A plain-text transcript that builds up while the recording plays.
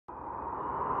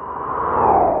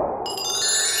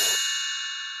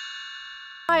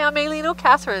Neil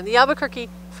Catherine, the Albuquerque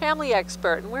family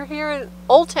expert, and we're here in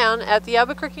Old Town at the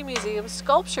Albuquerque Museum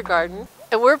Sculpture Garden,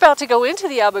 and we're about to go into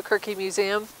the Albuquerque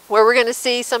Museum where we're going to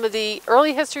see some of the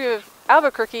early history of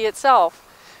Albuquerque itself.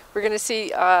 We're going to see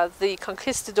the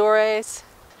conquistadores,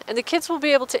 and the kids will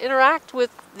be able to interact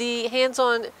with the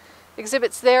hands-on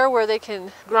exhibits there where they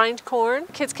can grind corn.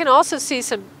 Kids can also see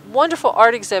some wonderful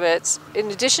art exhibits in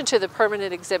addition to the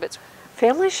permanent exhibits.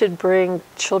 Families should bring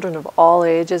children of all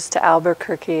ages to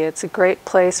Albuquerque. It's a great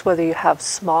place whether you have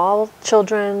small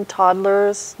children,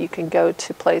 toddlers. You can go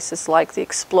to places like the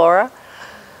Explora,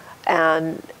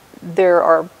 and there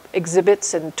are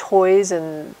exhibits and toys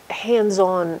and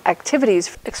hands-on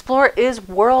activities. Explora is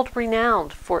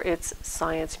world-renowned for its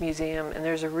science museum, and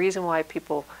there's a reason why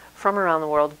people from around the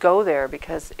world go there,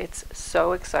 because it's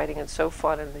so exciting and so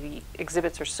fun, and the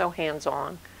exhibits are so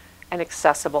hands-on and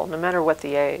accessible no matter what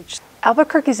the age.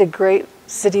 Albuquerque is a great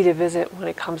city to visit when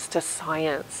it comes to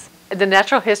science. The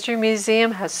Natural History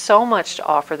Museum has so much to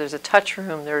offer. There's a touch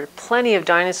room, there are plenty of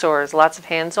dinosaurs, lots of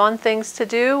hands-on things to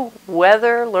do,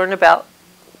 weather, learn about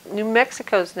New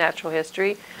Mexico's natural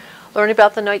history, learn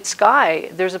about the night sky.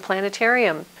 There's a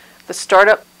planetarium, the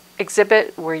startup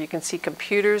exhibit where you can see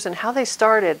computers and how they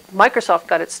started. Microsoft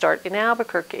got its start in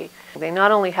Albuquerque. They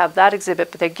not only have that exhibit,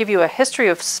 but they give you a history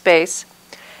of space.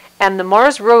 And the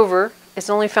Mars rover is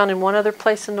only found in one other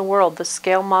place in the world. The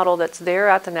scale model that's there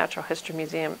at the Natural History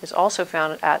Museum is also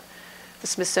found at the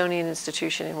Smithsonian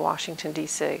Institution in Washington,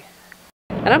 D.C.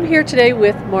 And I'm here today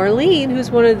with Marlene, who's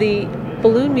one of the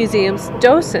Balloon Museum's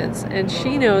docents, and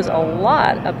she knows a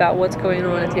lot about what's going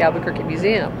on at the Albuquerque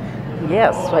Museum.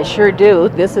 Yes, I sure do.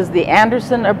 This is the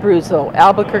Anderson Abruzzo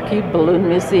Albuquerque Balloon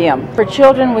Museum. For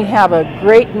children, we have a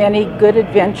great many good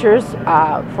adventures.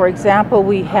 For example,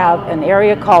 we have an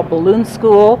area called Balloon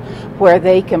School where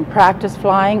they can practice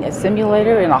flying a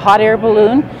simulator in a hot air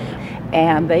balloon,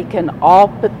 and they can all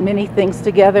put many things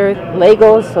together,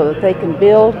 Legos, so that they can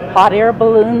build hot air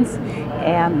balloons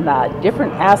and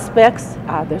different aspects.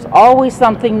 There's always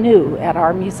something new at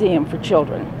our museum for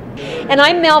children. And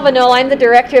I'm Mel Vanol. I'm the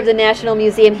director of the National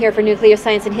Museum here for Nuclear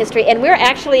Science and History, and we're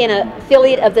actually an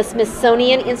affiliate of the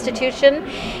Smithsonian Institution.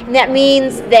 And that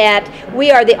means that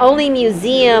we are the only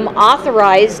museum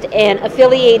authorized and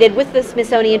affiliated with the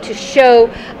Smithsonian to show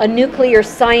a nuclear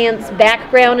science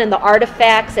background and the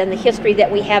artifacts and the history that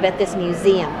we have at this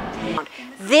museum.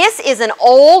 This is an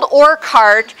old ore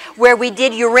cart where we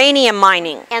did uranium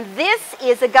mining. And this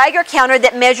is a Geiger counter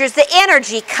that measures the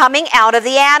energy coming out of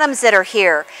the atoms that are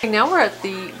here. Now we're at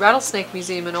the Rattlesnake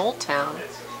Museum in Old Town.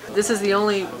 This is the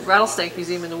only rattlesnake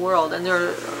museum in the world, and there are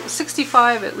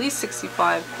at least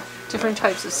 65 different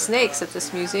types of snakes at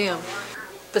this museum.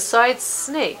 Besides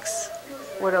snakes,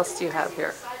 what else do you have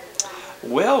here?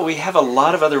 Well, we have a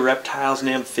lot of other reptiles and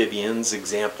amphibians,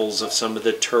 examples of some of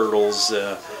the turtles,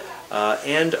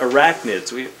 and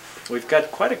arachnids. We've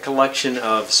got quite a collection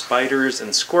of spiders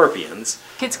and scorpions.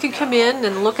 Kids can come in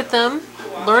and look at them,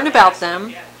 learn about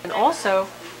them, and also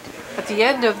at the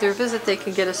end of their visit they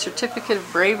can get a certificate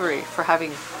of bravery for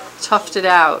having toughed it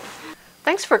out.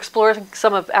 Thanks for exploring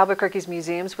some of Albuquerque's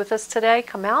museums with us today.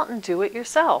 Come out and do it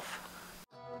yourself.